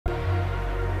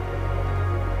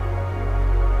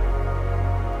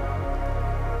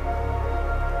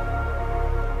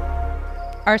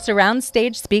Our surround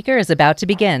stage speaker is about to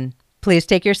begin. Please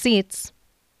take your seats.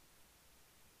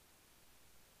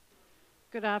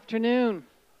 Good afternoon.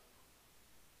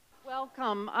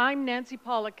 Welcome. I'm Nancy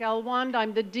Pollock-Elwand.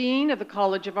 I'm the Dean of the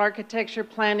College of Architecture,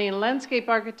 Planning, and Landscape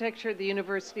Architecture at the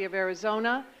University of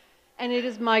Arizona. And it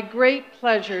is my great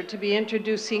pleasure to be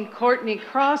introducing Courtney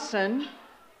Crosson,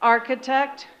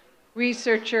 architect,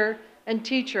 researcher, and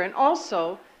teacher, and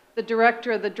also the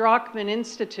director of the Drachman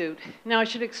Institute. Now, I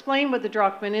should explain what the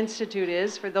Drachman Institute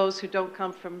is for those who don't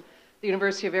come from the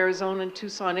University of Arizona and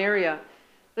Tucson area.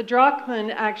 The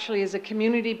Drachman actually is a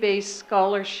community-based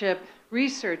scholarship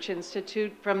research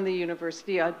institute from the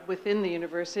university, within the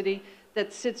university,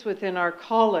 that sits within our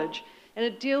college. And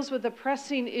it deals with the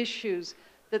pressing issues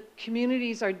that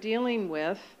communities are dealing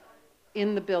with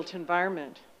in the built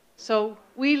environment. So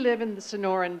we live in the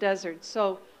Sonoran Desert,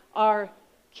 so our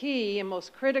key and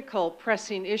most critical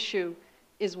pressing issue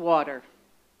is water.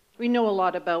 We know a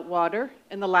lot about water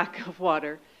and the lack of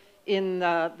water in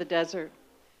the desert.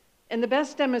 And the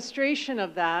best demonstration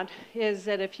of that is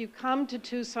that if you come to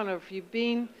Tucson, or if you've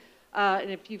been,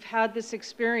 and if you've had this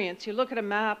experience, you look at a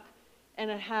map and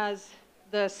it has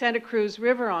the Santa Cruz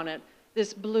River on it,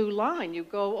 this blue line. You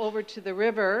go over to the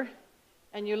river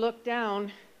and you look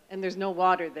down and there's no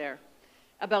water there.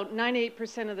 About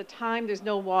 98% of the time there's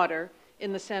no water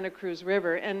in the Santa Cruz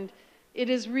River, and it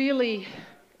is really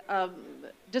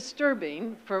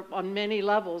disturbing on many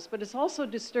levels, but it's also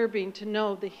disturbing to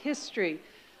know the history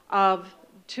of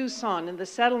Tucson and the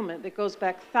settlement that goes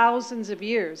back thousands of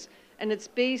years, and it's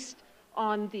based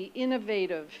on the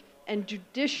innovative and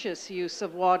judicious use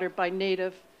of water by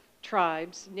Native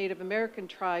tribes, Native American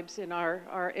tribes in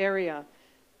our area.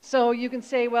 So you can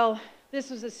say, well,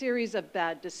 this was a series of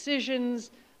bad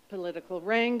decisions, political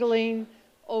wrangling,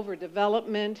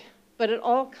 overdevelopment, but it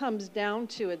all comes down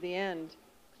to, at the end,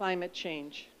 climate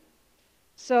change.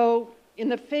 So in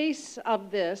the face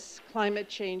of this climate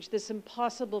change, this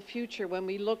impossible future, when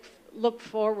we look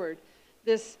forward,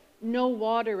 this no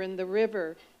water in the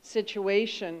river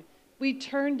situation, we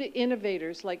turn to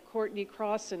innovators like Courtney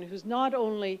Crosson, who's not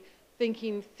only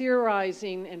thinking,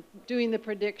 theorizing, and doing the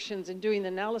predictions and doing the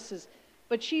analysis,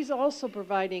 but she's also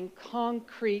providing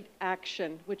concrete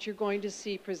action, which you're going to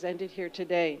see presented here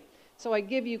today. So I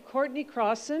give you Courtney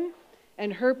Crosson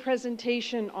and her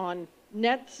presentation on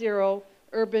net zero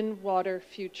urban water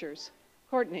futures.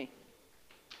 Courtney.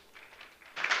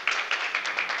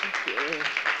 Thank you.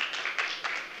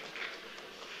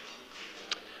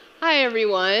 Hi,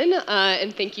 everyone,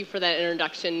 and thank you for that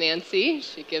introduction, Nancy.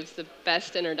 She gives the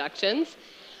best introductions.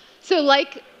 So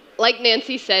like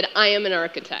Nancy said, I am an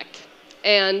architect.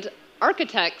 And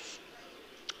architects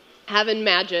have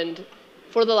imagined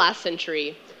for the last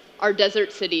century our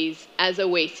desert cities as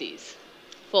oases,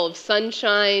 full of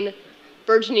sunshine,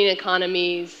 burgeoning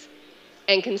economies,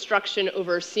 and construction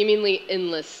over a seemingly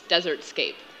endless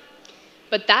desertscape.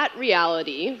 But that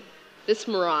reality, this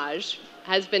mirage,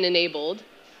 has been enabled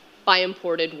by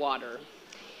imported water.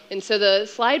 And so the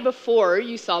slide before,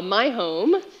 you saw my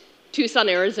home, Tucson,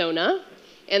 Arizona,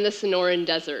 and the Sonoran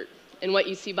Desert. And what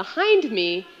you see behind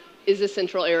me is the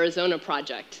Central Arizona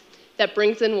Project that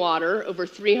brings in water over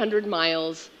 300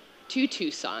 miles to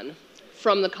Tucson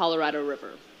from the Colorado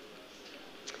River.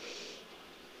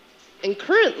 And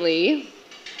currently,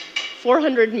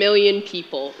 400 million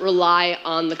people rely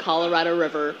on the Colorado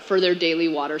River for their daily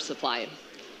water supply.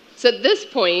 So at this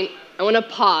point, I want to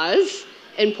pause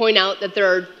and point out that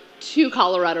there are two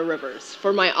Colorado rivers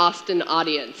for my Austin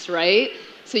audience, right?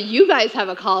 So you guys have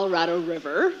a Colorado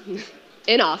River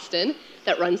in Austin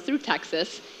that runs through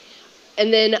Texas,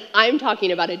 and then I'm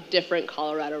talking about a different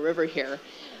Colorado River here.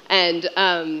 And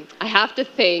I have to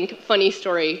think, funny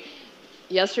story,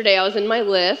 yesterday I was in my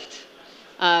Lyft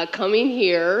coming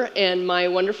here, and my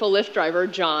wonderful Lyft driver,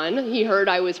 John, he heard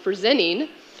I was presenting,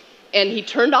 and he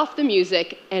turned off the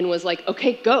music and was like,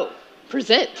 okay, go,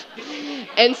 present.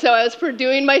 And so I was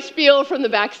doing my spiel from the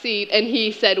back seat, and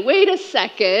he said, wait a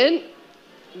second,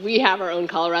 we have our own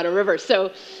Colorado River. So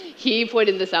he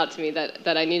pointed this out to me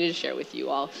that I needed to share with you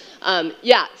all.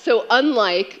 So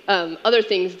unlike other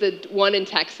things, the one in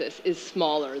Texas is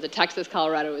smaller. The Texas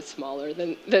Colorado is smaller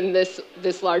than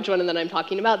this large one that I'm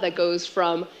talking about that goes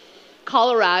from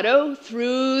Colorado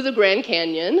through the Grand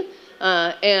Canyon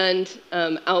and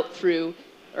out through,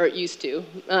 or it used to,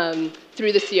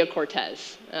 through the Sea of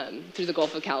Cortez, through the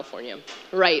Gulf of California.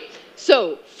 Right.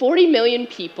 So 40 million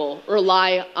people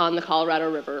rely on the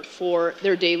Colorado River for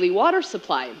their daily water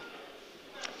supply.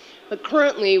 But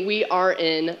currently, we are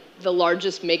in the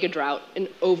largest mega drought in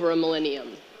over a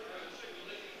millennium.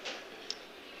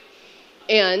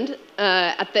 And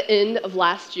at the end of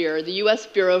last year, the US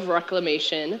Bureau of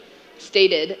Reclamation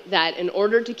stated that in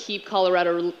order to keep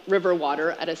Colorado River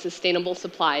water at a sustainable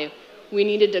supply, we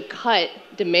needed to cut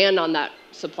demand on that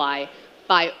supply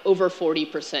by over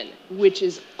 40%, which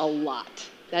is a lot.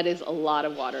 That is a lot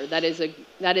of water. That is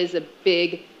a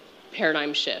big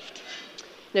paradigm shift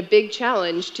and a big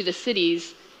challenge to the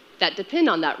cities that depend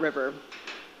on that river.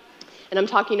 And I'm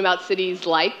talking about cities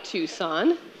like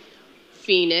Tucson,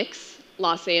 Phoenix,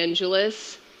 Los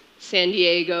Angeles, San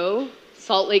Diego,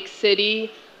 Salt Lake City,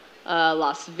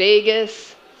 Las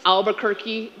Vegas,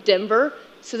 Albuquerque, Denver.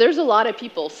 So there's a lot of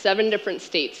people, 7 different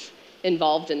states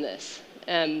involved in this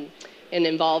and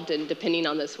involved in depending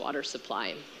on this water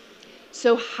supply.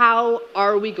 So how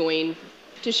are we going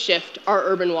to shift our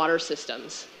urban water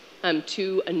systems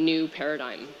to a new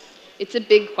paradigm? It's a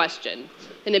big question,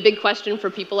 and a big question for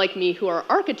people like me who are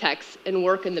architects and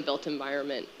work in the built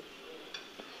environment.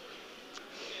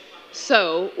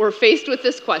 So we're faced with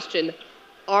this question: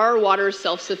 are water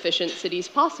self-sufficient cities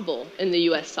possible in the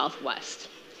US Southwest?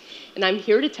 And I'm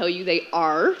here to tell you they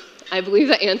are. I believe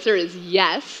the answer is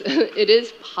yes, it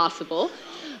is possible.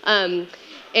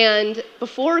 And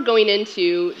before going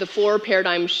into the 4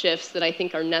 paradigm shifts that I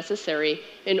think are necessary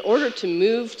in order to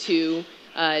move to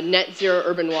net zero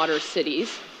urban water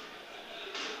cities,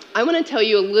 I want to tell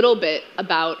you a little bit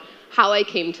about how I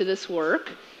came to this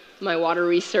work, my water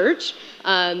research,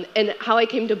 and how I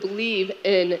came to believe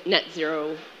in net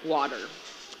zero water.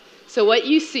 So what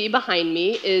you see behind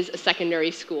me is a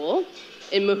secondary school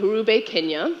in Uhuru Bay,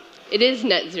 Kenya. It is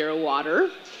net zero water.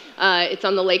 It's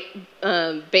on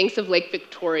the banks of Lake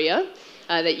Victoria,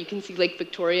 that you can see Lake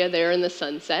Victoria there in the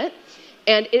sunset.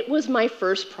 And it was my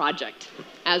first project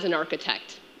as an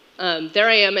architect. There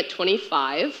I am at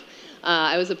 25.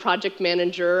 I was a project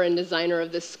manager and designer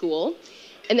of this school.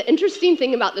 And the interesting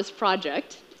thing about this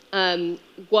project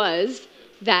was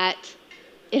that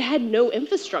it had no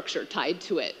infrastructure tied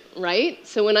to it, right?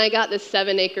 So when I got this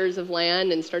 7 acres of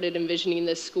land and started envisioning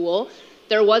this school,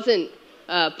 there wasn't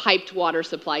piped water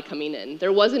supply coming in.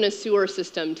 There wasn't a sewer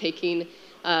system taking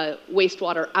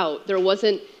wastewater out. There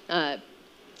wasn't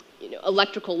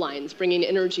electrical lines bringing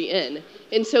energy in.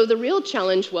 And so the real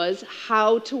challenge was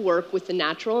how to work with the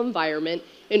natural environment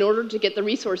in order to get the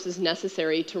resources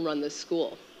necessary to run this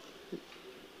school.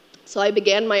 So I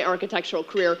began my architectural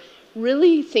career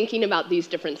really thinking about these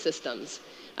different systems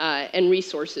and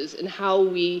resources and how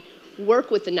we work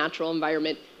with the natural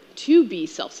environment to be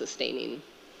self-sustaining.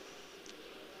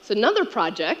 So another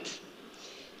project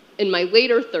in my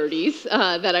later 30s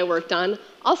that I worked on,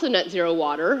 also net zero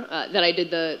water, that I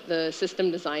did the system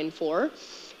design for,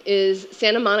 is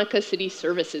Santa Monica City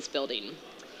Services Building.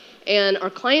 And our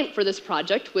client for this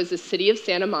project was the city of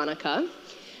Santa Monica,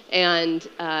 and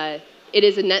it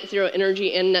is a net zero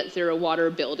energy and net zero water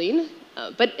building,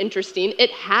 but interesting,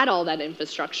 it had all that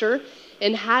infrastructure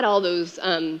and had all those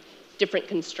different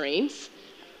constraints.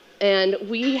 And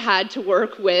we had to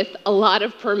work with a lot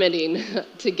of permitting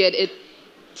to get it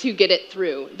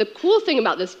through. The cool thing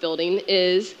about this building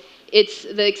is it's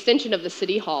the extension of the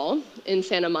City Hall in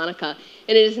Santa Monica,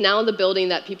 and it is now the building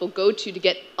that people go to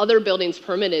get other buildings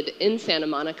permitted in Santa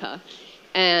Monica.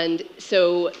 And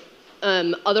so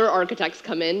other architects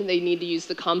come in, they need to use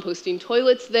the composting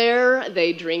toilets there,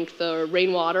 they drink the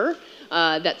rainwater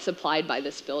that's supplied by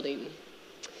this building.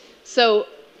 So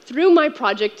through my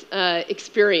project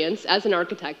experience as an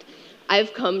architect,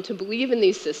 I've come to believe in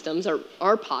these systems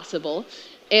are possible.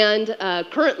 And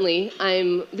currently,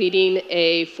 I'm leading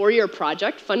a 4-year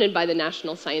project funded by the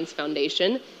National Science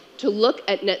Foundation to look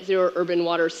at net zero urban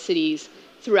water cities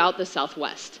throughout the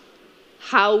Southwest,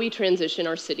 how we transition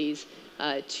our cities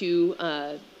to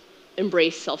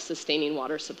embrace self-sustaining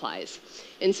water supplies.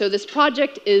 And so this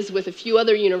project is with a few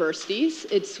other universities.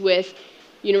 It's with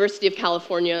University of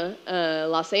California,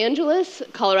 Los Angeles,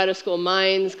 Colorado School of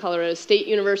Mines, Colorado State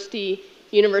University,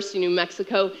 University of New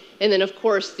Mexico, and then of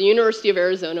course the University of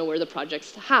Arizona where the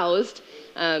project's housed,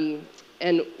 and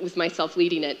with myself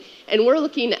leading it. And we're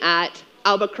looking at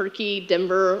Albuquerque,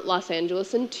 Denver, Los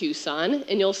Angeles, and Tucson,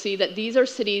 and you'll see that these are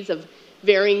cities of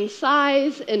varying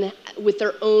size and with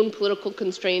their own political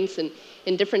constraints and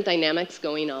different dynamics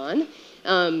going on,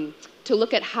 to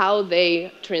look at how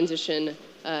they transition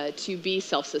to be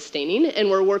self-sustaining. And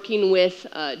we're working with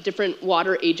different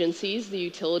water agencies, the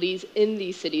utilities in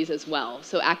these cities as well.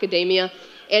 So academia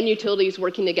and utilities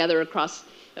working together across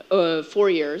 4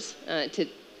 years to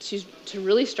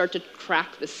really start to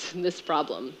crack this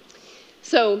problem.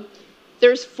 So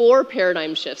there's 4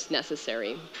 paradigm shifts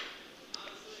necessary.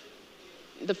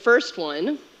 The first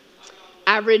one,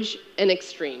 average and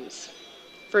extremes.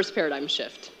 First paradigm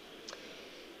shift.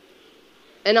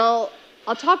 And I'll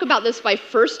talk about this by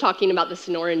first talking about the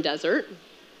Sonoran Desert.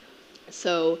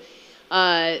 So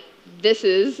this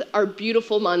is our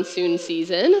beautiful monsoon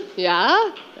season,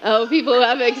 yeah? Oh, people who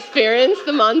have experienced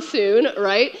the monsoon,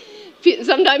 right?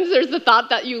 Sometimes there's the thought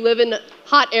that you live in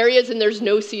hot areas and there's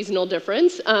no seasonal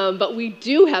difference, but we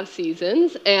do have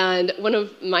seasons, and one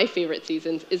of my favorite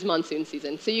seasons is monsoon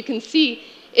season. So you can see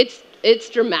it's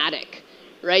dramatic,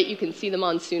 right? You can see the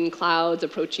monsoon clouds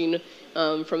approaching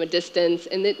from a distance,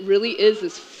 and it really is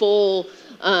this full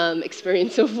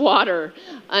experience of water.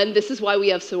 And this is why we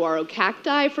have saguaro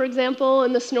cacti, for example,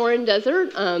 in the Sonoran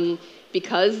Desert,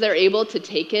 because they're able to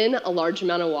take in a large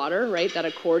amount of water, right? That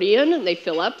accordion, they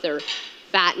fill up. They're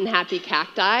fat and happy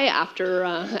cacti after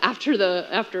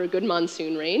a good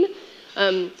monsoon rain.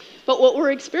 But what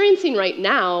we're experiencing right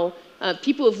now,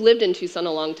 people who've lived in Tucson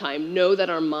a long time know that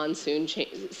our monsoon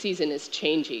season is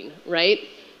changing, right?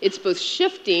 It's both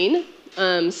shifting,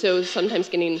 so sometimes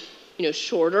getting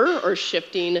shorter or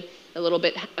shifting a little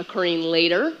bit, occurring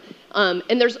later.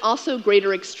 And there's also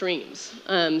greater extremes.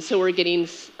 So we're getting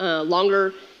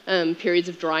longer periods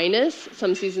of dryness.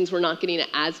 Some seasons we're not getting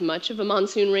as much of a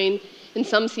monsoon rain. In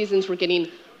some seasons we're getting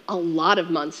a lot of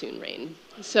monsoon rain.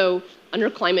 So under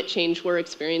climate change, we're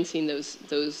experiencing those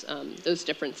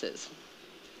differences.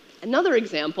 Another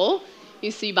example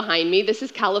you see behind me, this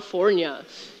is California.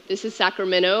 This is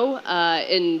Sacramento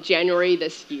in January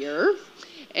this year.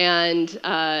 And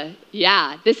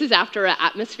yeah, this is after an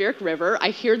atmospheric river.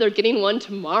 I hear they're getting one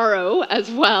tomorrow as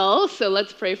well, so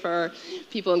let's pray for our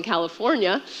people in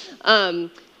California.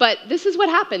 But this is what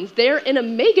happens. They're in a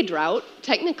mega drought,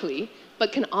 technically,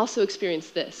 but can also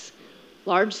experience this,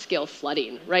 large-scale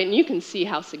flooding, right? And you can see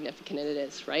how significant it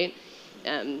is, right?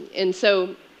 And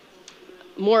so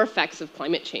more effects of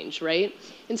climate change, right?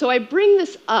 And so I bring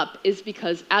this up is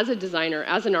because as a designer,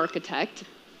 as an architect,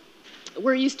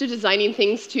 we're used to designing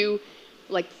things to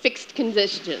like fixed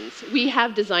conditions. We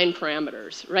have design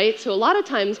parameters, right? So a lot of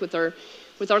times with our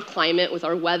climate, with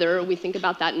our weather, we think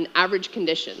about that in average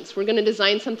conditions. We're going to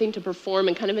design something to perform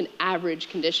in kind of an average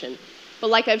condition. But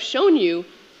like I've shown you,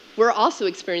 we're also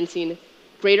experiencing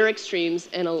greater extremes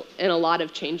and a lot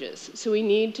of changes. So we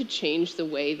need to change the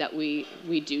way that we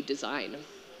do design.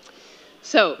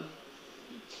 So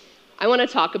I want to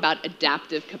talk about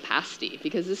adaptive capacity,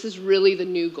 because this is really the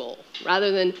new goal.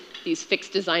 Rather than these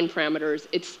fixed design parameters,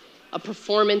 it's a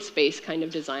performance-based kind of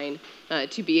design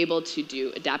to be able to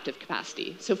do adaptive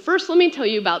capacity. So first, let me tell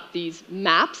you about these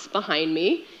maps behind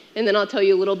me, and then I'll tell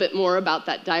you a little bit more about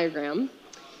that diagram.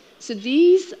 So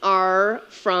these are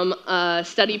from a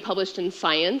study published in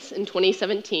Science in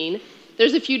 2017.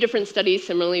 There's a few different studies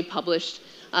similarly published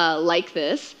like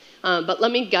this. But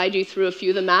let me guide you through a few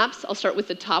of the maps. I'll start with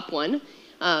the top one.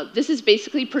 This is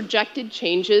basically projected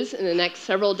changes in the next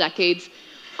several decades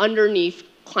underneath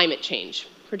climate change,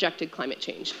 projected climate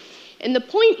change. And the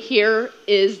point here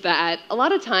is that a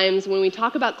lot of times when we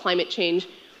talk about climate change,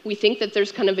 we think that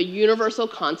there's kind of a universal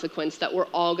consequence that we're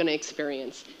all going to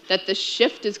experience, that the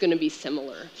shift is going to be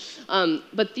similar.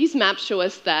 But these maps show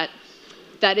us that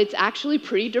it's actually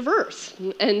pretty diverse.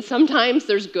 And sometimes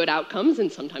there's good outcomes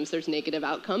and sometimes there's negative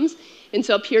outcomes. And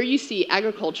so up here you see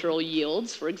agricultural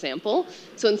yields, for example.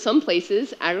 So in some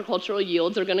places, agricultural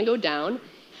yields are going to go down.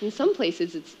 In some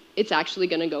places, it's actually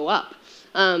going to go up.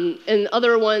 And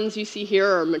other ones you see here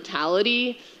are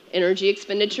mortality, energy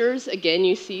expenditures. Again,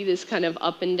 you see this kind of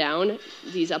up and down,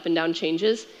 these up and down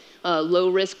changes.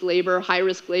 Low-risk labor,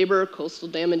 high-risk labor, coastal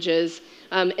damages.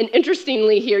 And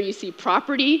interestingly here you see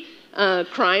property,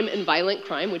 crime and violent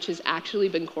crime, which has actually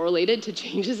been correlated to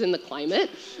changes in the climate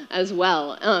as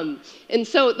well. And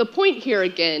so the point here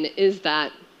again is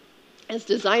that as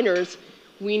designers,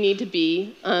 we need to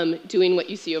be doing what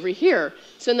you see over here.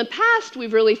 So in the past,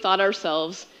 we've really thought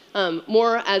ourselves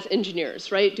more as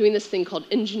engineers, right? Doing this thing called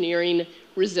engineering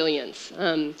resilience,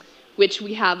 which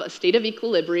we have a state of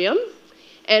equilibrium,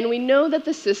 and we know that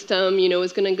the system,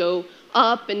 is going to go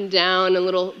up and down a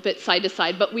little bit side to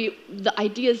side, but the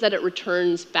idea is that it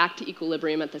returns back to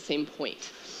equilibrium at the same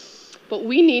point. But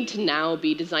we need to now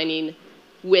be designing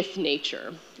with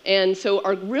nature. And so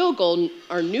our real goal,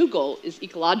 our new goal, is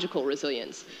ecological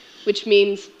resilience, which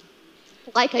means,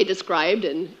 like I described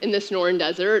in the Sonoran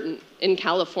Desert and in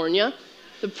California,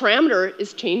 the parameter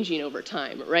is changing over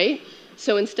time, right?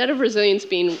 So instead of resilience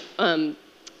being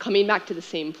coming back to the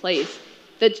same place,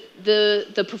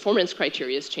 the performance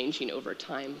criteria is changing over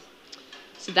time.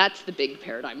 So that's the big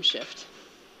paradigm shift.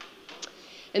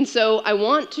 And so I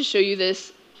want to show you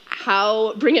this,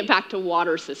 bring it back to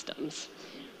water systems,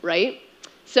 right?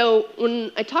 So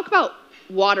when I talk about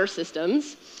water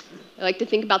systems, I like to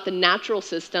think about the natural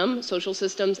system, social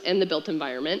systems, and the built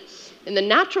environment. And the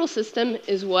natural system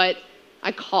is what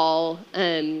I call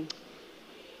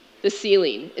the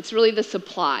ceiling. It's really the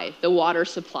supply, the water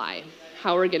supply,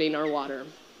 how we're getting our water.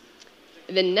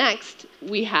 And then next,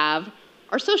 we have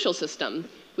our social system,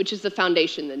 which is the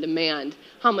foundation, the demand,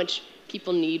 how much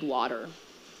people need water.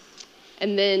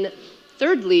 And then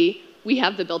thirdly, we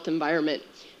have the built environment.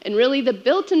 And really, the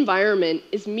built environment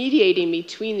is mediating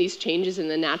between these changes in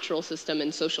the natural system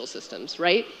and social systems,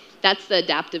 right? That's the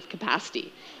adaptive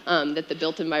capacity that the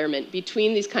built environment,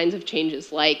 between these kinds of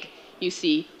changes, like you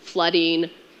see flooding,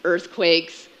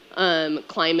 earthquakes,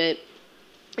 climate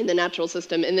in the natural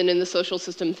system, and then in the social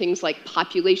system, things like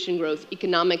population growth,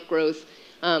 economic growth,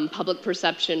 public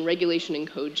perception, regulation, and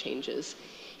code changes.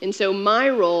 And so my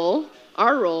role,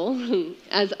 our role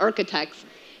as architects,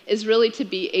 is really to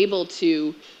be able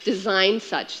to design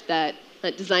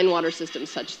design water systems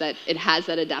such that it has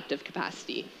that adaptive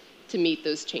capacity to meet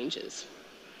those changes.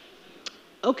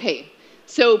 Okay,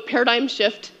 so paradigm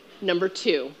shift number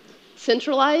 2,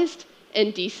 centralized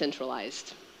and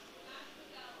decentralized.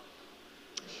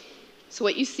 So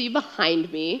what you see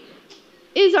behind me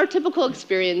is our typical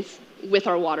experience with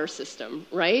our water system,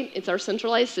 right? It's our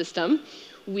centralized system.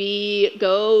 We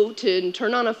go to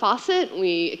turn on a faucet,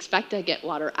 we expect to get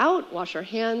water out, wash our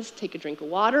hands, take a drink of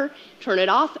water, turn it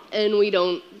off, and we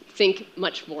don't think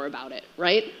much more about it,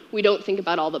 right? We don't think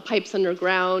about all the pipes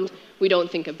underground. We don't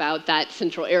think about that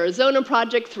Central Arizona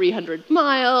project, 300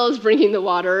 miles, bringing the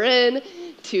water in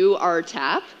to our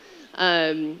tap.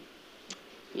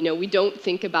 We don't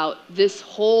think about this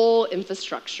whole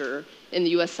infrastructure in the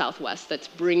US Southwest that's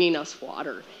bringing us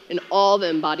water and all the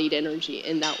embodied energy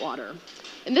in that water.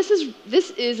 And this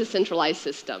is a centralized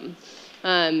system,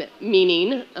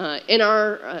 meaning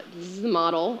this is the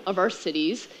model of our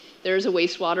cities. There's a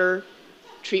wastewater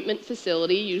treatment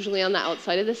facility, usually on the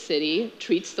outside of the city,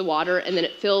 treats the water, and then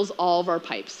it fills all of our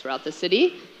pipes throughout the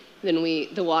city. Then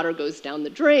the water goes down the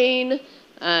drain,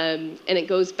 and it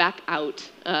goes back out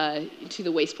to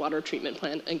the wastewater treatment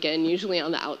plant, again, usually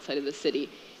on the outside of the city.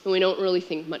 And we don't really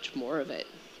think much more of it.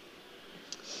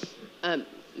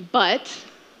 But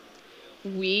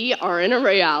we are in a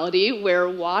reality where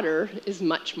water is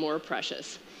much more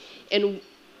precious. And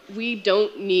we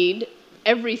don't need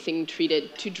everything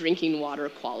treated to drinking water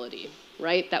quality,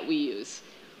 right, that we use.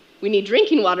 We need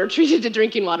drinking water treated to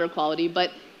drinking water quality, but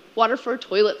water for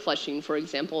toilet flushing, for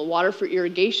example, water for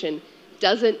irrigation,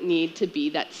 doesn't need to be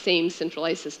that same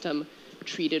centralized system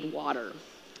treated water.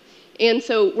 And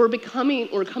so we're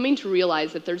coming to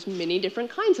realize that there's many different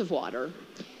kinds of water.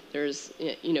 There's,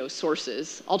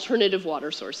 sources, alternative water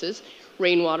sources,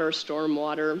 rainwater,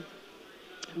 stormwater,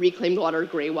 reclaimed water,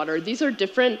 gray water. These are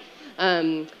different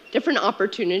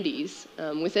opportunities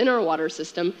within our water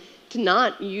system to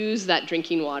not use that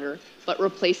drinking water, but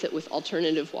replace it with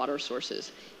alternative water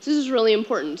sources. This is really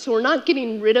important. So we're not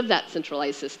getting rid of that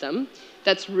centralized system.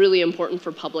 That's really important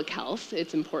for public health.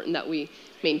 It's important that we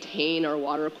maintain our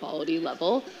water quality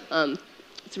level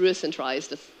through a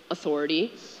centralized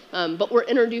authority. But we're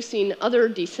introducing other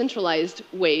decentralized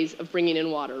ways of bringing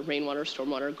in water, rainwater,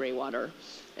 stormwater, gray water,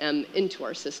 into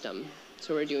our system.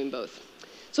 So we're doing both.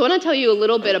 So I want to tell you a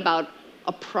little bit about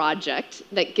a project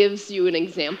that gives you an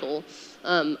example,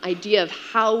 idea of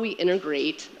how we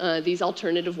integrate these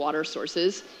alternative water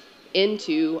sources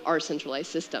into our centralized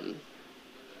system.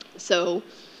 So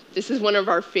this is one of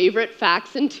our favorite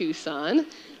facts in Tucson,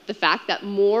 the fact that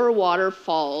more water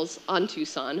falls on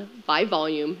Tucson by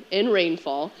volume in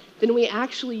rainfall than we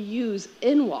actually use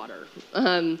in water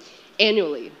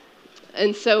annually.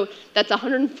 And so that's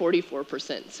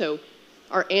 144%. So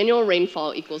our annual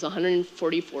rainfall equals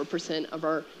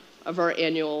 144% of our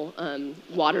annual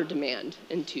water demand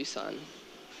in Tucson.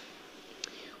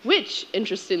 Which,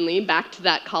 interestingly, back to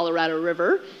that Colorado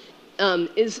River,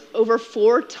 is over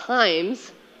 4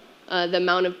 times the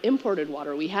amount of imported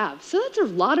water we have. So that's a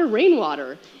lot of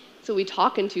rainwater. So we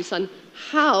talk in Tucson,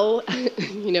 how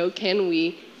can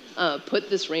we put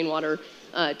this rainwater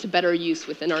to better use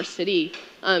within our city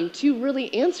to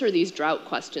really answer these drought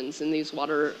questions and these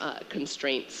water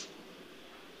constraints.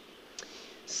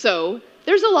 So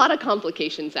there's a lot of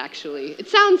complications, actually. It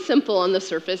sounds simple on the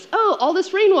surface. Oh, all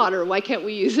this rainwater, why can't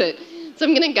we use it? So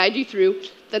I'm going to guide you through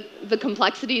the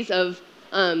complexities of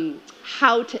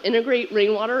how to integrate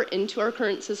rainwater into our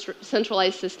current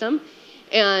centralized system,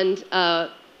 and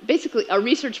basically a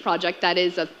research project that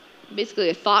is basically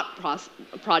a thought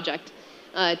project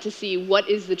to see what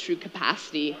is the true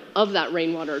capacity of that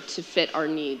rainwater to fit our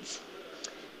needs.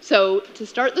 So to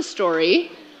start the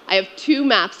story, I have 2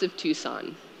 maps of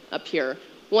Tucson up here.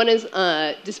 One is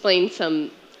displaying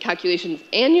some calculations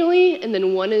annually, and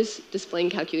then one is displaying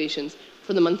calculations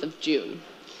for the month of June.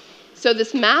 So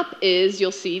this map is,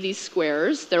 you'll see these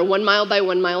squares. They're 1 mile by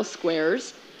 1 mile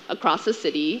squares across the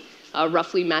city,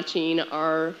 roughly matching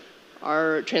our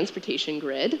transportation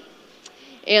grid.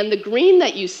 And the green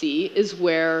that you see is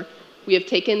where we have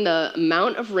taken the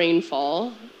amount of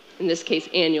rainfall, in this case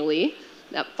annually,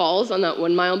 that falls on that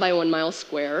 1 mile by 1 mile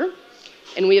square,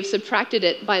 and we have subtracted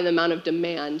it by the amount of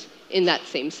demand in that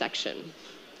same section.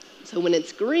 So when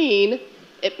it's green,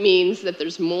 it means that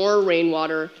there's more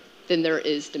rainwater than there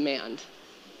is demand.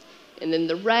 And then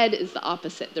the red is the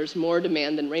opposite. There's more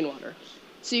demand than rainwater.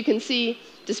 So you can see,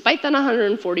 despite that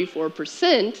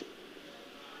 144%,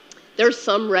 there's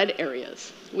some red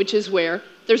areas, which is where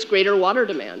there's greater water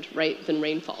demand, right, than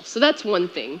rainfall. So that's one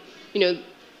thing.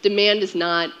 Demand is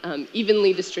not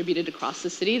evenly distributed across the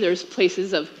city. There's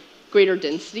places of greater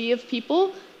density of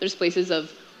people. There's places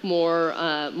of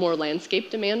more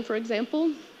landscape demand, for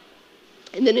example.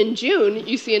 And then in June,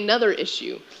 you see another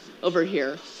issue over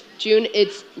here. June,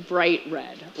 it's bright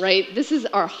red, right? This is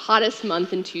our hottest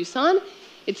month in Tucson.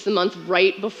 It's the month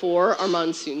right before our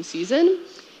monsoon season.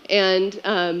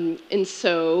 And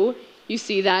so you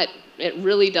see that it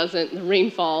really doesn't, the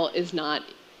rainfall is not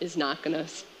going to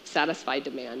satisfy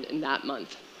demand in that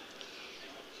month.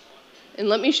 And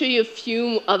let me show you a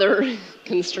few other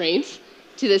constraints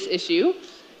to this issue.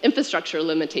 Infrastructure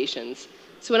limitations.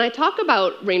 So when I talk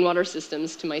about rainwater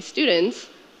systems to my students,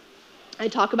 I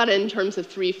talk about it in terms of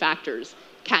 3 factors: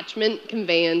 catchment,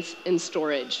 conveyance, and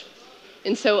storage.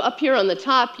 And so up here on the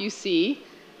top, you see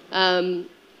big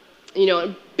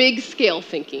scale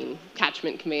thinking: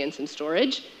 catchment, conveyance, and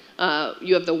storage.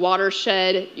 You have the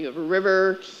watershed, you have a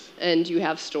river, and you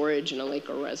have storage in a lake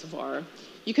or reservoir.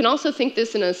 You can also think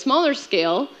this in a smaller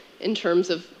scale in terms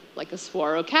of like a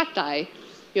saguaro cacti.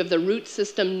 You have the root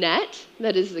system net,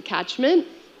 that is the catchment.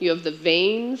 You have the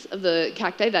veins of the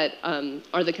cacti that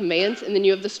are the conveyance, and then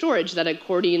you have the storage, that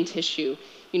accordion tissue,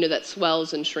 that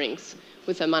swells and shrinks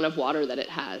with the amount of water that it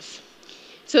has.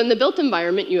 So in the built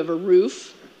environment, you have a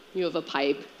roof, you have a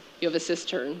pipe, you have a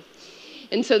cistern.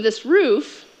 And so this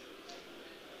roof,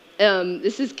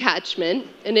 this is catchment,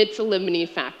 and it's a limiting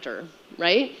factor,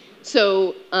 right?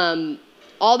 So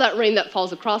all that rain that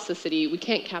falls across the city, we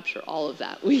can't capture all of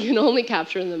that. We can only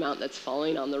capture the amount that's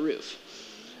falling on the roof.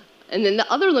 And then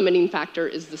the other limiting factor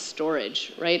is the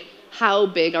storage, right? How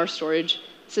big our storage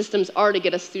systems are to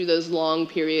get us through those long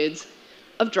periods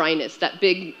of dryness, that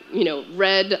big,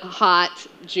 red, hot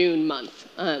June month.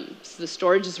 So the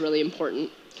storage is really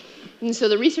important. And so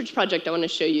the research project I want to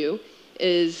show you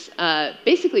is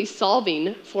basically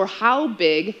solving for how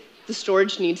big the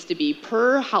storage needs to be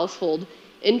per household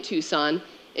in Tucson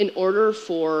in order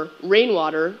for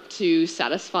rainwater to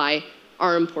satisfy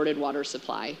our imported water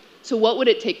supply. So what would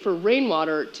it take for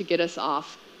rainwater to get us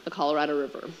off the Colorado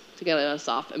River, to get us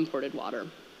off imported water?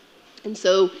 And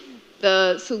so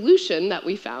the solution that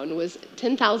we found was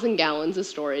 10,000 gallons of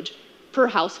storage per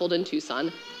household in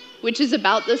Tucson, which is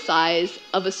about the size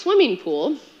of a swimming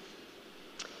pool.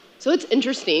 So it's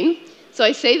interesting. So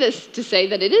I say this to say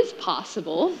that it is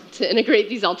possible to integrate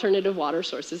these alternative water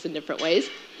sources in different ways.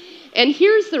 And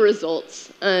here's the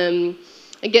results.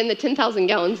 Again, the 10,000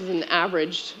 gallons is an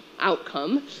averaged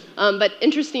outcome. But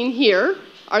interesting here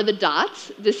are the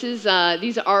dots. These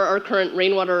are our current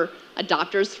rainwater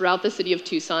adopters throughout the city of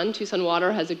Tucson. Tucson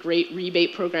Water has a great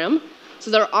rebate program. So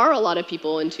there are a lot of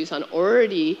people in Tucson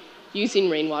already using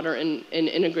rainwater and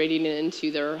integrating it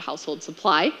into their household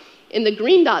supply. And the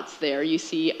green dots there, you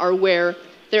see, are where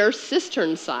their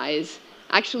cistern size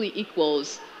actually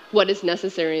equals what is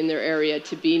necessary in their area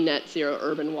to be net zero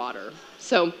urban water.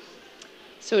 So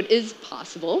it is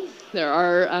possible. There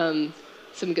are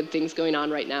some good things going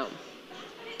on right now.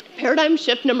 Paradigm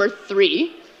shift number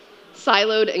 3,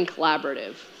 siloed and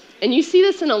collaborative. And you see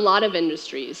this in a lot of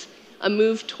industries, a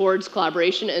move towards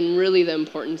collaboration and really the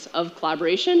importance of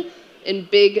collaboration in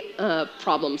big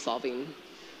problem solving.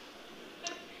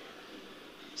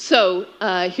 So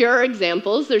here are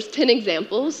examples. There's 10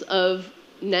 examples of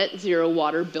net zero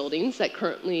water buildings that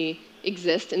currently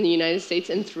exist in the United States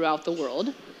and throughout the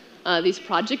world. These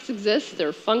projects exist,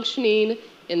 they're functioning,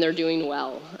 and they're doing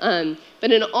well.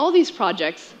 But in all these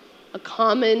projects, a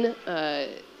common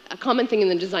thing in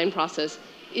the design process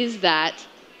is that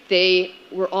they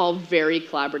were all very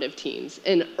collaborative teams,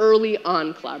 and early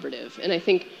on collaborative. And I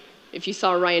think if you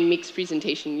saw Ryan Meek's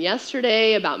presentation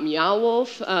yesterday about Meow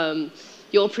Wolf,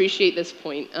 you'll appreciate this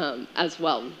point as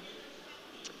well.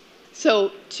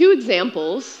 So 2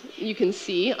 examples you can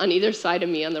see on either side of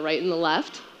me, on the right and the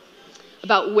left,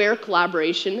 about where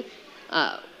collaboration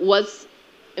was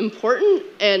important,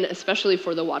 and especially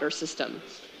for the water system.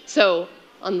 So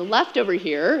on the left over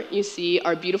here, you see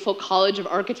our beautiful College of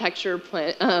Architecture,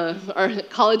 Planning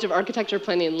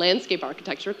and Landscape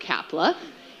Architecture, CAPLA,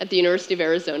 at the University of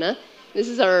Arizona. This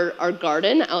is our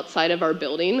garden outside of our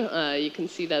building. You can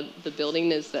see the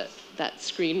building is that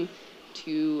screen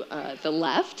to the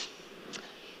left.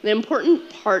 The important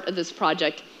part of this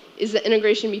project is the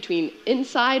integration between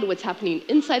what's happening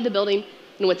inside the building,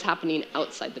 and what's happening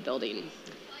outside the building.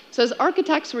 So as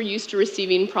architects, we're used to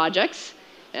receiving projects,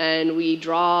 and we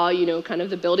draw, kind of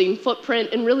the building footprint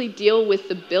and really deal with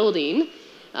the building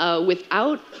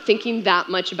without thinking that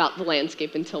much about the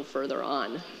landscape until further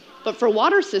on. But for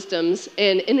water systems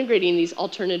and integrating these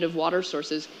alternative water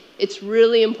sources, it's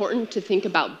really important to think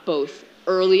about both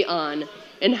early on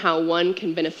and how one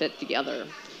can benefit the other.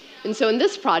 And so in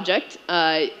this project,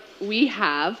 we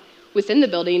have within the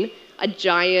building a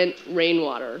giant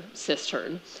rainwater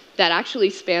cistern that actually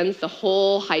spans the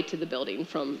whole height of the building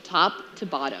from top to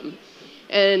bottom.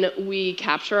 And we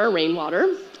capture our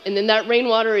rainwater, and then that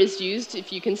rainwater is used,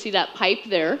 if you can see that pipe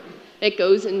there, it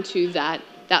goes into that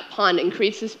pond and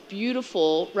creates this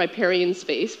beautiful riparian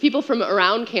space. People from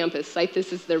around campus cite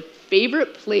this as their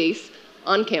favorite place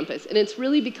on campus, and it's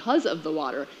really because of the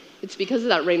water. It's because of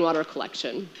that rainwater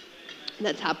collection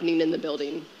that's happening in the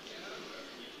building.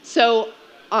 So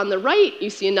on the right, you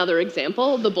see another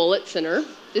example, the Bullitt Center.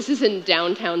 This is in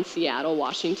downtown Seattle,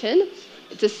 Washington.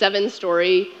 It's a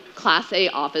 7-story Class A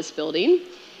office building,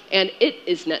 and it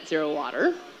is net zero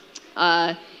water.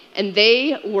 And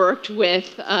they worked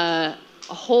with a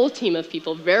whole team of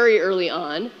people very early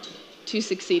on to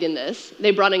succeed in this.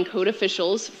 They brought in code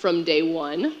officials from day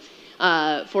one.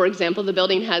 For example, the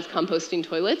building has composting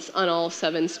toilets on all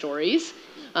 7 stories,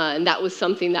 and that was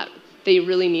something that they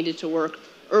really needed to work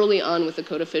early on with the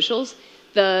code officials.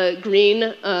 The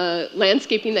green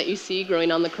landscaping that you see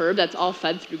growing on the curb, that's all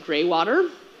fed through gray water.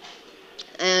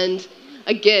 And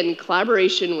again,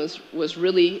 collaboration was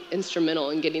really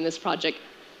instrumental in getting this project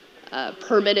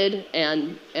permitted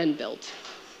and built.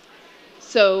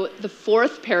 So the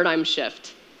fourth paradigm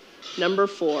shift, number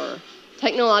 4,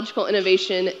 technological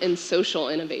innovation and social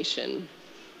innovation.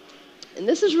 And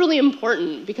this is really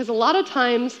important because a lot of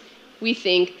times we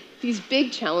think these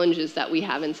big challenges that we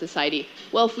have in society,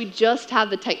 well, if we just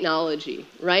have the technology,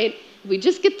 right? If we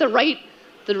just get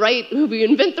if we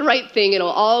invent the right thing, it'll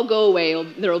all go away.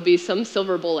 There'll be some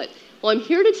silver bullet. Well, I'm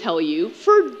here to tell you,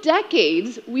 for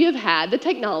decades, we have had the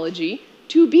technology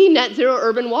to be net zero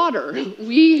urban water.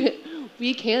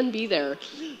 We can be there.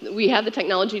 We have the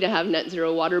technology to have net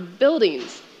zero water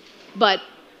buildings. But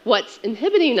what's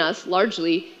inhibiting us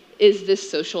largely is this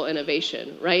social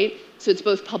innovation, right? So it's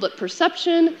both public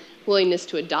perception, willingness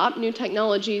to adopt new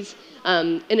technologies,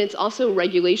 and it's also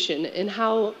regulation and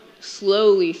how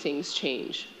slowly things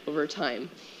change over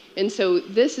time. And so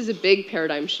this is a big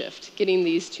paradigm shift, getting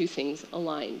these two things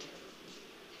aligned.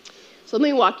 So let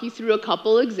me walk you through a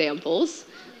couple examples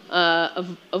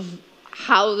of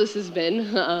how this has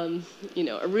been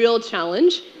a real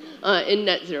challenge in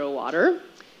net zero water.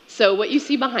 So what you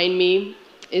see behind me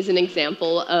is an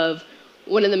example of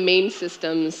one of the main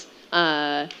systems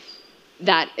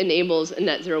that enables a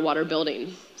net zero water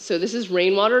building. So this is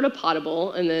rainwater to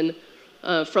potable, and then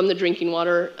from the drinking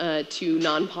water to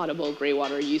non-potable gray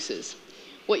water uses.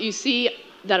 What you see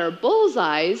that are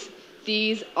bullseyes,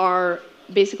 these are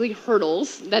basically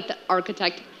hurdles that the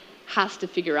architect has to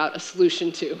figure out a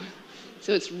solution to.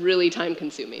 So it's really time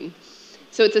consuming.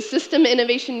 So it's a system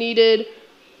innovation needed,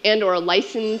 and or a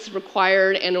license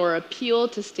required, and or appeal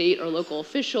to state or local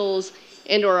officials,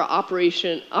 and or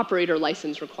operator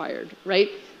license required, right?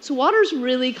 So water's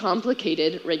really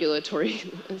complicated, regulatory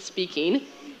speaking,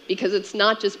 because it's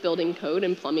not just building code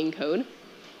and plumbing code,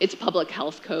 it's public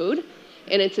health code,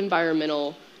 and it's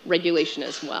environmental regulation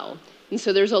as well. And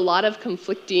so there's a lot of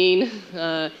conflicting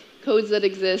codes that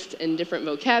exist and different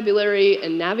vocabulary,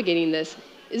 and navigating this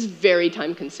is very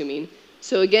time consuming.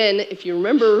 So again, if you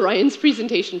remember Ryan's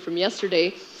presentation from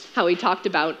yesterday, how he talked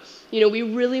about, we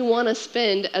really want to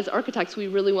spend, as architects, we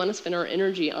really want to spend our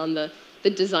energy on the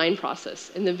design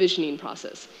process and the visioning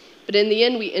process. But in the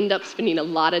end, we end up spending a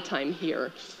lot of time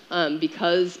here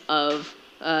because of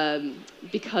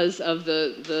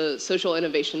the social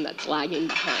innovation that's lagging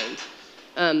behind.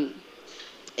 And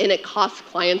it costs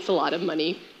clients a lot of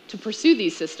money to pursue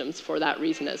these systems for that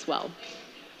reason as well.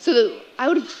 So I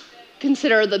would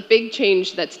consider the big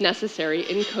change that's necessary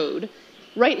in code.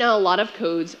 Right now, a lot of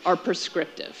codes are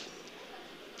prescriptive.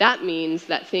 That means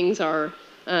that things are,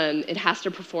 it has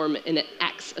to perform in an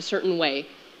X, a certain way.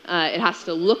 It has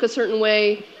to look a certain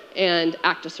way and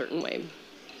act a certain way.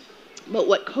 But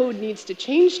what code needs to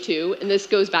change to, and this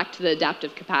goes back to the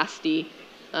adaptive capacity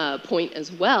point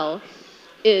as well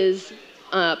is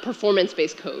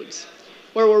performance-based codes,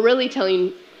 where we're really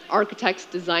telling architects,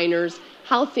 designers,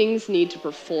 how things need to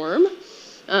perform,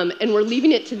 and we're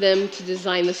leaving it to them to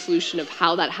design the solution of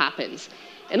how that happens.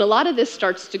 And a lot of this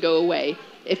starts to go away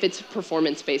if it's a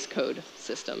performance-based code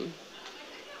system.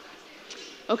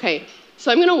 Okay,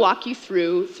 so I'm going to walk you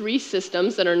through 3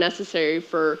 systems that are necessary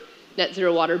for net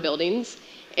zero water buildings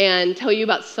and tell you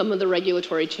about some of the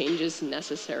regulatory changes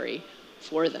necessary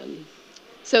for them.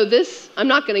 So this, I'm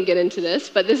not going to get into this,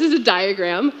 but this is a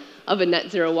diagram of a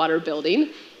net zero water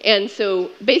building. And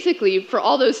so basically, for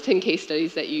all those 10 case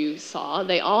studies that you saw,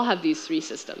 they all have these 3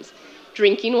 systems: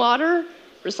 drinking water,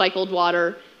 recycled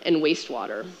water, and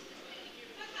wastewater.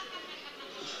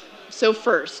 So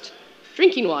first,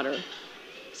 drinking water.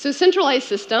 So centralized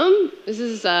system, this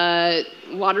is a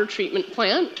water treatment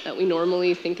plant that we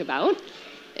normally think about.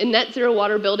 In net zero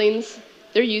water buildings,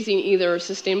 they're using either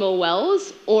sustainable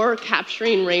wells or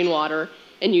capturing rainwater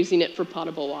and using it for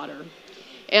potable water.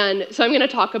 And so I'm going to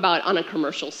talk about on a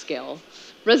commercial scale.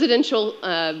 Residential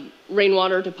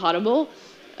rainwater to potable,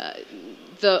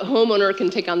 the homeowner can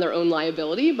take on their own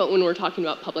liability, but when we're talking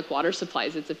about public water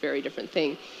supplies, it's a very different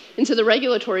thing. And so the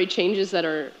regulatory changes that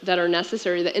are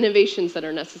necessary, the innovations that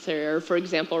are necessary are, for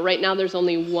example, right now there's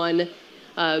only one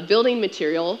building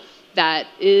material that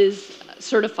is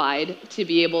certified to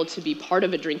be able to be part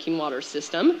of a drinking water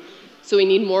system. So we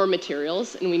need more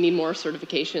materials and we need more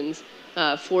certifications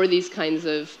for these kinds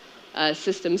of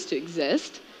systems to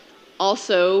exist.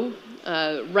 Also,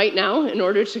 right now, in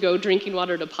order to go drinking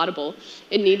water to potable,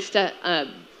 it needs to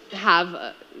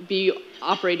be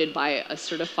operated by a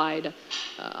certified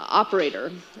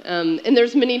operator. And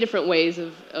there's many different ways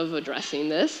of addressing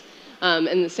this.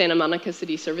 In the Santa Monica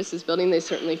City Services building, they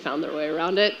certainly found their way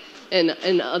around it,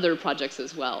 and other projects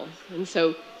as well. And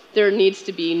so there needs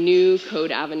to be new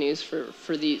code avenues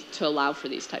to allow for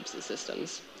these types of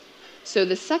systems. So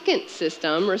the second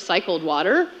system, recycled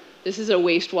water, this is a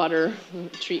wastewater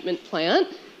treatment plant.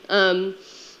 And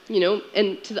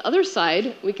to the other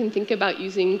side, we can think about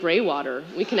using gray water.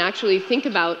 We can actually think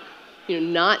about,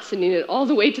 not sending it all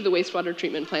the way to the wastewater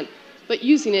treatment plant, but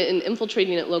using it and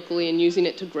infiltrating it locally and using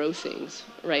it to grow things,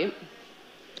 right?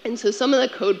 And so some of the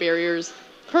code barriers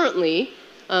currently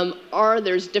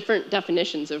there's different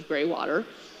definitions of gray water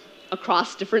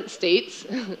across different states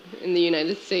in the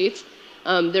United States.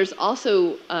 There's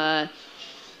also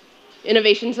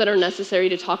innovations that are necessary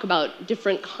to talk about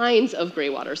different kinds of gray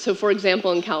water. So for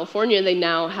example, in California, they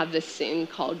now have this thing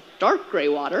called dark gray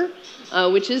water,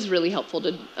 which is really helpful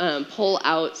to pull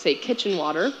out, say, kitchen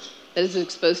water that is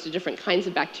exposed to different kinds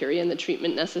of bacteria and the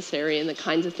treatment necessary and the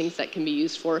kinds of things that can be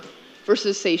used for,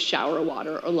 versus, say, shower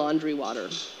water or laundry water.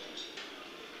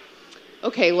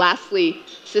 Okay, lastly,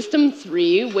 system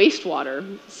 3,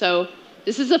 wastewater. So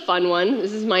this is a fun one.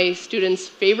 This is my students'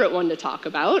 favorite one to talk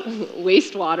about,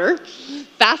 wastewater.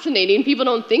 Fascinating. People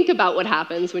don't think about what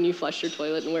happens when you flush your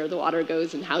toilet and where the water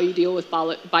goes and how you deal with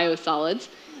biosolids.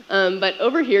 But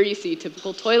over here you see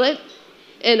typical toilet,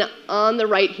 and on the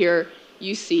right here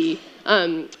you see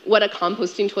what a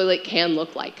composting toilet can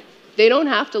look like. They don't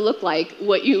have to look like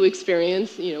what you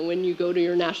experience, when you go to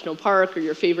your national park or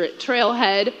your favorite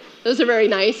trailhead. Those are very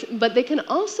nice, but they can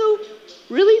also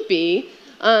really be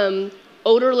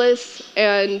odorless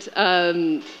and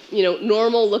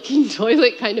normal-looking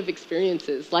toilet kind of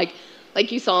experiences, like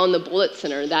you saw in the Bullitt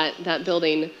Center. That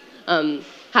building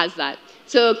has that.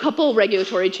 So a couple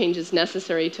regulatory changes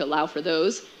necessary to allow for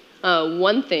those.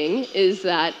 One thing is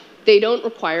that they don't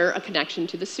require a connection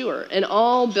to the sewer. In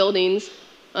all buildings,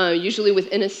 usually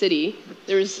within a city,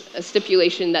 there's a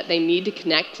stipulation that they need to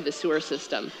connect to the sewer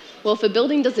system. Well, if a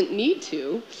building doesn't need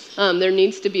to, there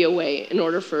needs to be a way in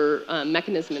order for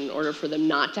mechanism in order for them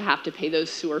not to have to pay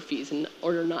those sewer fees in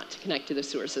order not to connect to the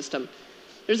sewer system.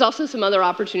 There's also some other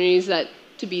opportunities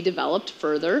to be developed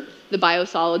further. The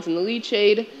biosolids and the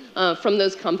leachate from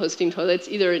those composting toilets,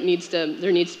 either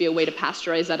there needs to be a way to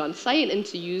pasteurize that on site and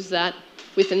to use that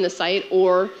within the site,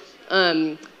 or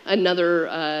another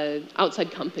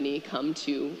outside company come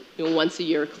to once a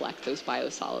year collect those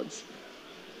biosolids.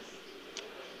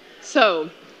 So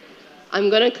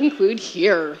I'm going to conclude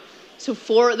here. So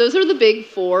those are the big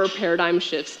 4 paradigm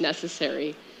shifts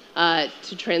necessary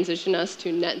to transition us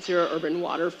to net zero urban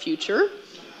water future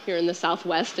here in the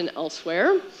Southwest and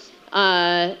elsewhere.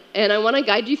 And I want to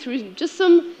guide you through just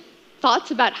some thoughts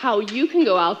about how you can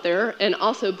go out there and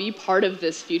also be part of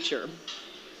this future.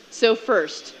 So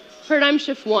first, paradigm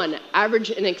shift 1,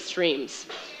 average and extremes.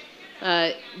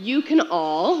 We can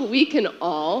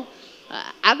all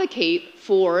advocate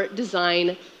for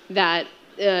design that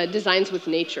designs with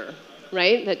nature,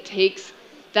 right? That takes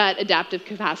that adaptive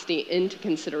capacity into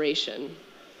consideration.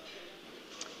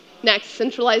 Next,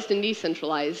 centralized and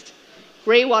decentralized.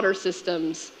 Gray water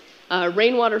systems,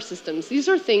 rainwater systems. These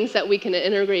are things that we can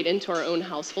integrate into our own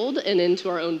household and into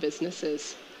our own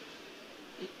businesses.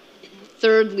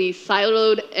 Thirdly,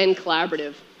 siloed and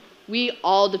collaborative. We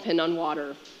all depend on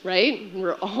water, right?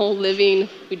 We're all living,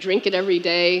 we drink it every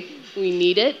day, we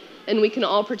need it, and we can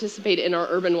all participate in our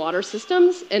urban water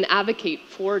systems and advocate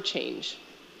for change.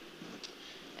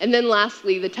 And then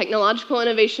lastly, the technological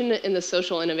innovation and the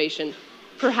social innovation.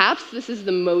 Perhaps this is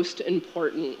the most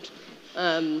important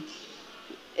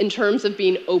in terms of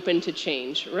being open to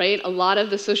change, right? A lot of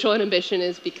the social inhibition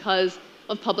is because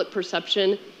of public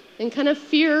perception and kind of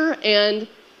fear and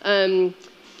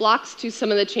blocks to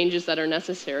some of the changes that are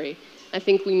necessary. I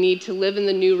think we need to live in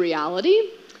the new reality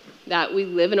that we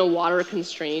live in a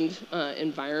water-constrained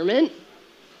environment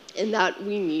and that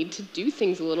we need to do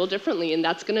things a little differently, and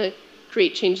that's going to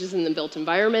create changes in the built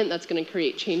environment, that's going to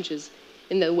create changes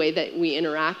in the way that we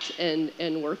interact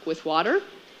and work with water.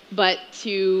 But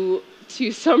to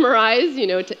summarize,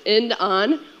 to end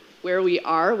on where we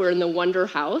are, we're in the wonder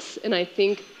house, and I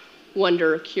think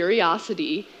wonder,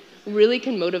 curiosity, really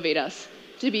can motivate us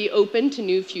to be open to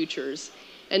new futures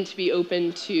and to be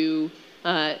open to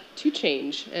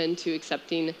change and to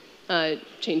accepting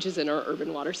changes in our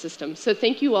urban water system. So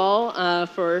thank you all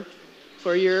for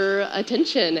your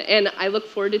attention, and I look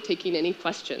forward to taking any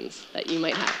questions that you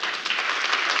might have.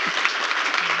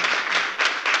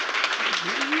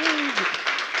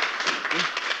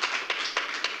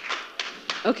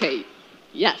 Okay,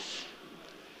 yes.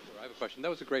 I have a question. That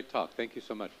was a great talk. Thank you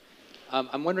so much.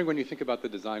 I'm wondering, when you think about the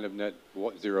design of net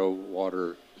zero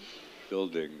water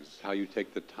buildings, how you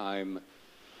take the time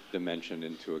dimension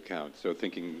into account. So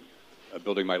thinking a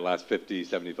building might last 50,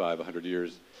 75, 100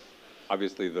 years.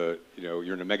 Obviously,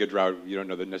 you're in a mega drought. You don't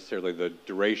know necessarily the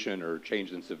duration or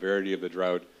change in severity of the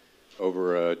drought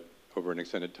over an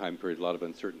extended time period. A lot of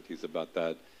uncertainties about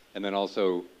that. And then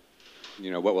also,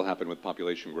 what will happen with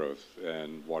population growth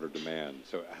and water demand.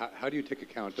 So how do you take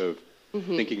account of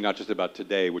thinking not just about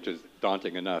today, which is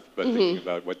daunting enough, but thinking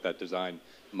about what that design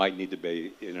might need to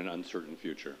be in an uncertain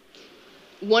future?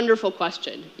 Wonderful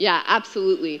question. Yeah,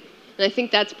 absolutely. And I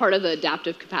think that's part of the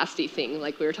adaptive capacity thing,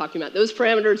 like we were talking about. Those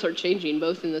parameters are changing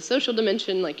both in the social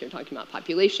dimension, like you're talking about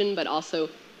population, but also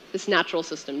this natural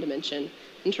system dimension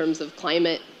in terms of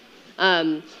climate.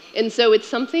 And so it's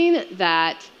something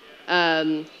that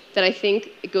I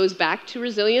think it goes back to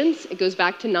resilience. It goes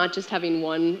back to not just having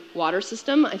one water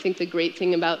system. I think the great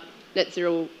thing about net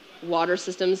zero water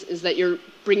systems is that you're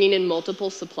bringing in multiple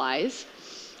supplies.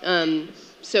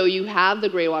 So you have the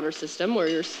gray water system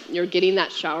where you're getting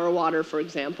that shower water, for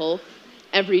example,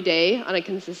 every day on a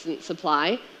consistent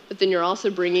supply, but then you're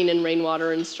also bringing in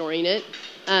rainwater and storing it.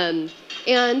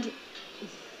 And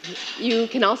you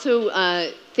can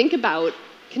also think about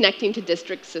connecting to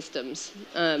district systems.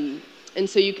 And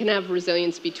so you can have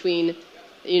resilience between,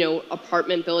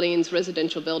 apartment buildings,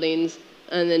 residential buildings,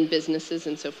 and then businesses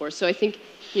and so forth. So I think,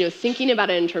 thinking about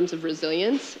it in terms of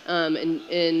resilience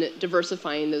and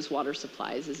diversifying those water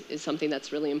supplies is something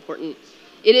that's really important.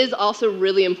 It is also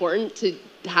really important to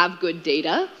have good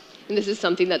data, and this is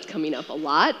something that's coming up a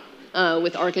lot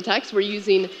with architects. We're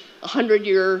using 100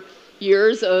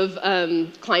 years of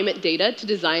climate data to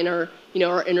design our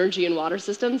energy and water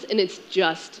systems, and it's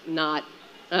just not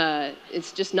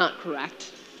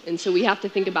correct. And so we have to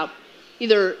think about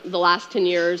either the last 10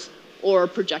 years or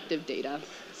projective data.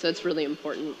 So it's really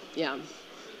important, yeah.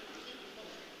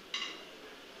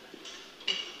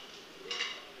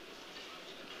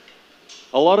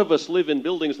 A lot of us live in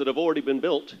buildings that have already been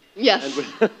built. Yes,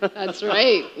 that's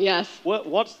right, yes.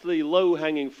 What's the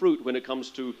low-hanging fruit when it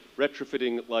comes to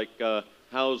retrofitting like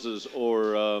houses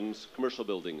or commercial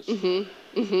buildings?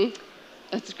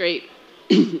 That's great.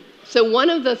 So one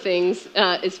of the things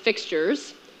is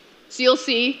fixtures. So you'll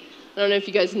see, I don't know if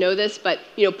you guys know this, but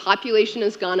population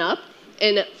has gone up,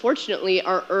 and fortunately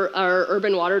our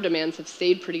urban water demands have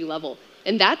stayed pretty level.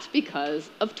 And that's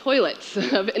because of toilets,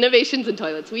 of innovations in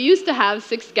toilets. We used to have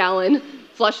 6-gallon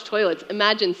flush toilets.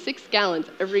 Imagine 6 gallons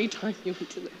every time you went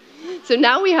to the... So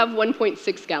now we have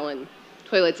 1.6-gallon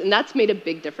toilets, and that's made a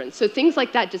big difference. So things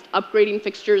like that, just upgrading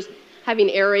fixtures, having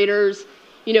aerators,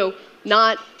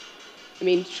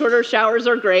 shorter showers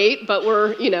are great, but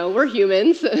we're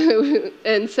humans.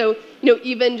 And so,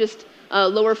 even just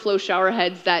lower flow shower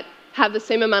heads that have the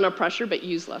same amount of pressure but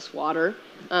use less water,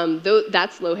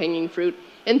 that's low-hanging fruit.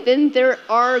 And then there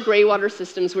are gray water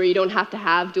systems where you don't have to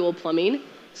have dual plumbing.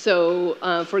 So,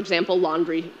 for example,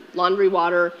 laundry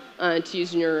water to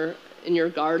use in your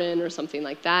garden or something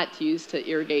like that, to use to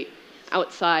irrigate.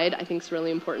 outside, I think is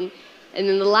really important. And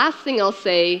then the last thing I'll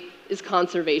say is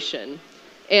conservation.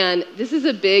 And this is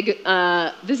a big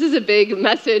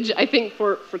message, I think,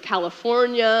 for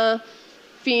California,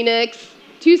 Phoenix,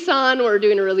 Tucson. We're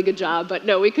doing a really good job, but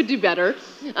no, we could do better.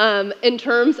 In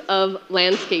terms of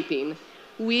landscaping,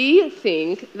 we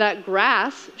think that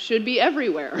grass should be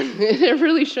everywhere. It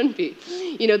really shouldn't be.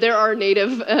 You know, there are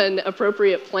native and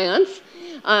appropriate plants,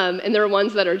 and there are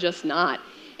ones that are just not.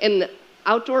 And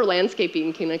outdoor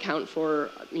landscaping can account for,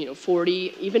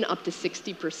 40, even up to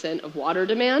 60% of water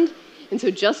demand. And so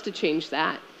just to change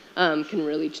that can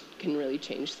really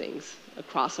change things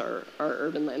across our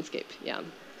urban landscape. Yeah,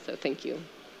 so thank you.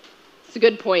 It's a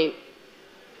good point.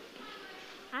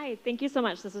 Hi, thank you so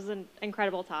much. This was an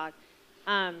incredible talk.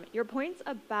 Your points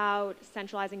about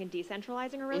centralizing and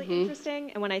decentralizing are really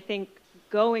interesting. And when I think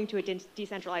going to a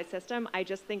decentralized system, I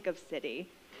just think of city.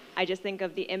 I just think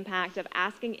of the impact of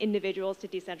asking individuals to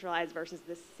decentralize versus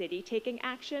the city taking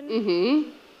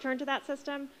action turn to that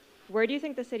system. Where do you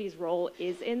think the city's role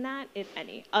is in that, if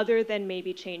any, other than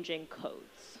maybe changing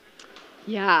codes?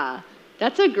 Yeah,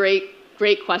 that's a great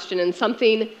question, and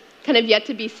something kind of yet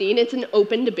to be seen. It's an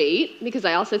open debate, because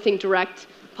I also think direct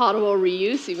potable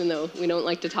reuse, even though we don't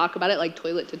like to talk about it like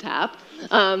toilet to tap.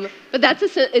 But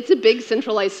it's a big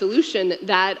centralized solution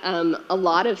that a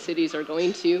lot of cities are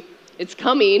going to. It's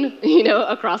coming,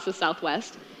 across the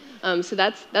Southwest. So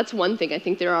that's one thing. I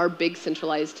think there are better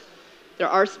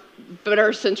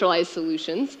centralized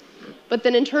solutions. But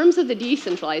then in terms of the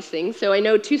decentralized things, so I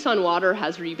know Tucson Water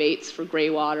has rebates for gray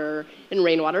water and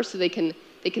rainwater, so they can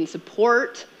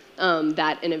support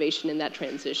that innovation and that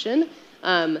transition.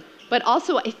 But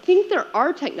also, I think there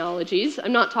are technologies.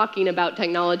 I'm not talking about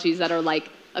technologies that are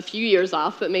like a few years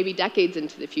off, but maybe decades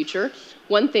into the future.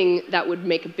 One thing that would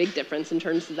make a big difference in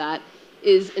terms of that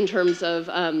is in terms of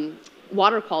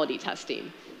water quality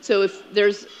testing. So if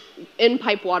there's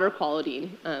in-pipe water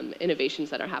quality innovations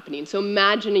that are happening. So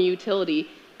imagine a utility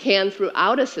can,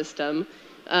 throughout a system,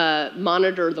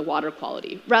 monitor the water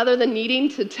quality, rather than needing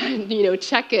to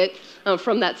check it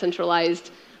from that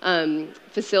centralized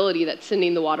facility that's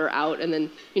sending the water out, and then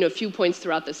a few points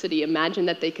throughout the city. Imagine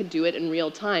that they could do it in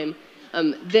real time.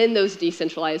 Then those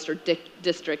decentralized or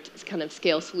district kind of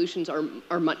scale solutions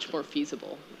are much more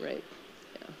feasible, right?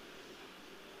 Yeah.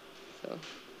 So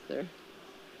there.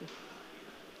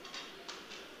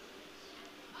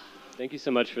 Thank you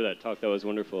so much for that talk. That was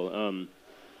wonderful.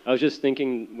 I was just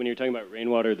thinking, when you're talking about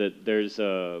rainwater, that there's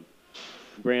a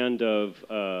brand of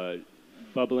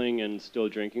bubbling and still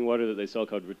drinking water that they sell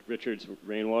called Richard's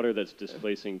Rainwater that's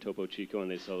displacing Topo Chico, and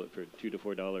they sell it for $2 to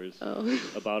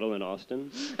 $4 a bottle in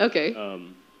Austin. Okay.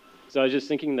 So I was just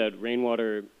thinking that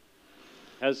rainwater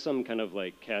has some kind of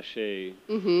like cachet.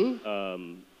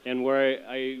 And where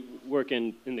I work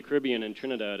in the Caribbean and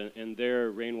Trinidad, and their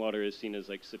rainwater is seen as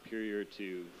like superior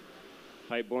to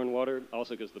pipe-borne water,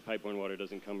 also because the pipe-borne water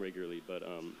doesn't come regularly, but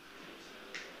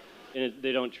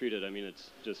they don't treat it. I mean, it's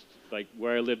just like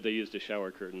where I lived, they used a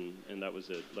shower curtain, and that was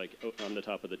it, like on the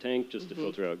top of the tank, just to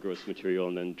filter out gross material,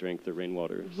 and then drank the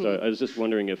rainwater. So I was just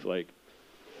wondering if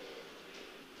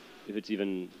it's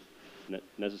even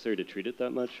necessary to treat it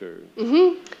that much, or.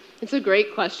 It's a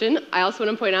great question. I also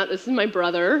want to point out this is my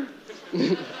brother,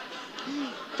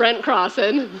 Brent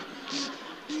Crosson.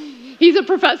 He's a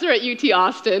professor at UT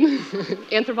Austin,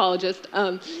 anthropologist.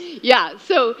 Yeah,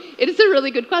 so it is a really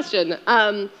good question.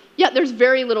 Yeah, there's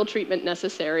very little treatment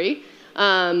necessary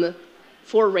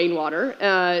for rainwater.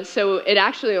 So it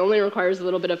actually only requires a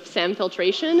little bit of sand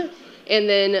filtration and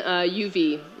then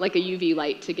UV, like a UV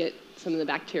light to get some of the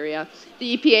bacteria.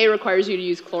 The EPA requires you to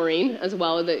use chlorine as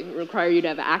well. They require you to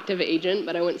have an active agent,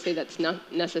 but I wouldn't say that's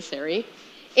not necessary.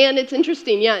 And it's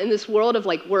interesting, yeah, in this world of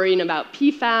like worrying about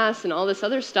PFAS and all this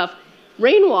other stuff,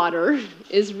 rainwater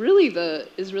is really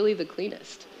the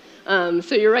cleanest.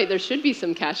 So you're right, there should be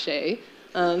some cachet.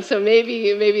 So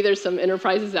maybe there's some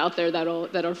enterprises out there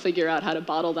that'll figure out how to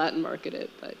bottle that and market it.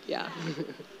 But yeah,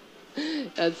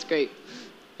 that's great.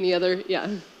 Any other? Yeah.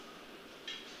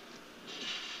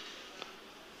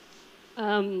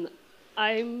 I'm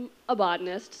a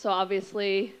botanist, so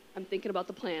obviously I'm thinking about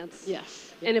the plants.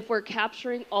 Yes. And if we're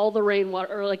capturing all the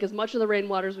rainwater, or like as much of the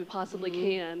rainwater as we possibly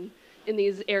can in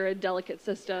these arid, delicate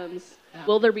systems,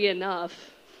 will there be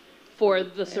enough for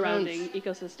the surrounding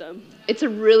ecosystem? It's a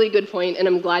really good point, and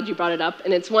I'm glad you brought it up,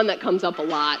 and it's one that comes up a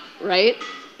lot, right?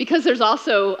 Because there's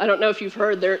also, I don't know if you've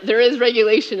heard, there is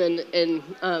regulation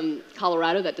in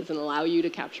Colorado that doesn't allow you to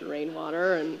capture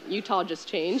rainwater, and Utah just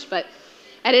changed, but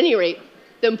at any rate,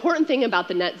 the important thing about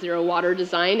the net zero water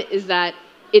design is that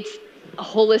it's a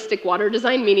holistic water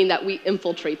design, meaning that we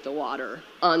infiltrate the water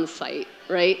on site,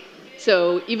 right?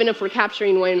 So even if we're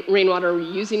capturing rainwater, we're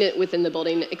using it within the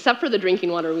building, except for the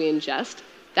drinking water we ingest,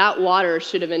 that water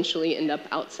should eventually end up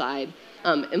outside,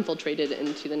 infiltrated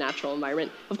into the natural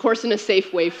environment. Of course, in a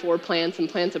safe way for plants and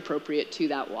plants appropriate to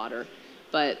that water.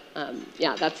 But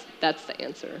yeah, that's the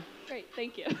answer. Great,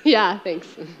 thank you. Yeah, thanks.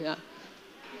 Yeah.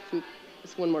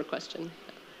 Just one more question.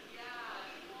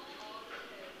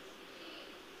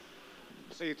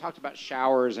 So you talked about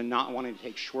showers and not wanting to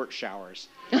take short showers.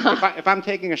 If I'm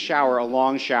taking a shower, a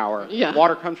long shower, Yeah.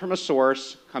 water comes from a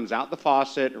source, comes out the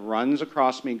faucet, runs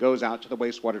across me, goes out to the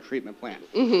wastewater treatment plant.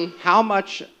 Mm-hmm. How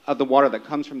much of the water that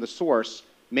comes from the source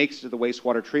makes it to the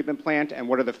wastewater treatment plant, and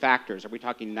what are the factors? Are we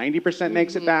talking 90%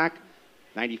 makes it back,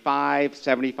 95,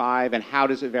 75, and how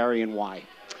does it vary and why?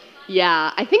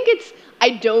 Yeah, I think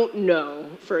I don't know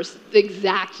first the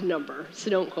exact number, so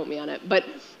don't quote me on it. But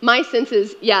my sense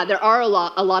is, yeah, there are a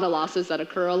lot of losses that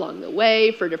occur along the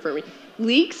way for different reasons.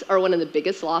 Leaks are one of the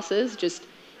biggest losses. Just,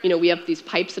 we have these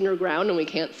pipes underground and we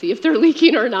can't see if they're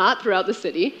leaking or not throughout the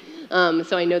city.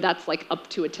 So I know that's like up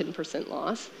to a 10%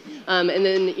 loss. And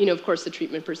then, of course, the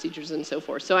treatment procedures and so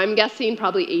forth. So I'm guessing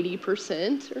probably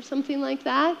 80% or something like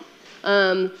that.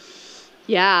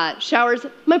 Yeah, showers.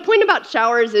 My point about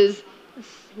showers is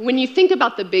when you think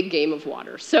about the big game of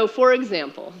water. So for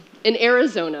example, in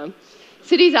Arizona,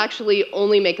 cities actually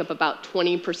only make up about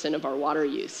 20% of our water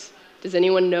use. Does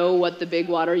anyone know what the big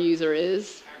water user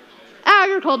is?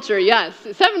 Agriculture, yes,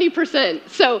 70%.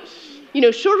 So,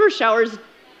 shorter showers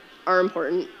are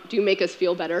important, do make us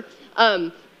feel better.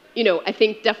 I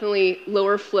think definitely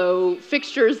lower flow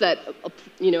fixtures that,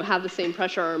 have the same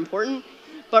pressure are important.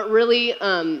 But really,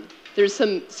 there's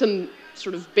some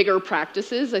sort of bigger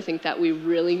practices I think that we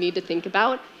really need to think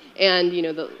about. And,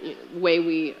 the way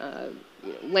we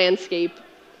landscape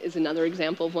is another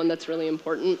example of one that's really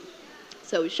important.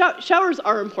 So showers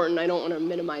are important. I don't want to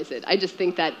minimize it. I just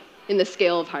think that in the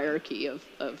scale of hierarchy of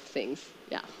things,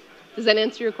 yeah. Does that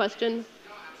answer your question?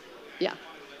 Yeah.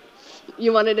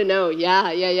 You wanted to know.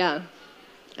 Yeah.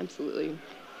 Absolutely.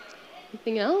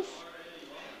 Anything else?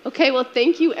 Okay, well,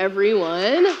 thank you,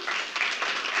 everyone.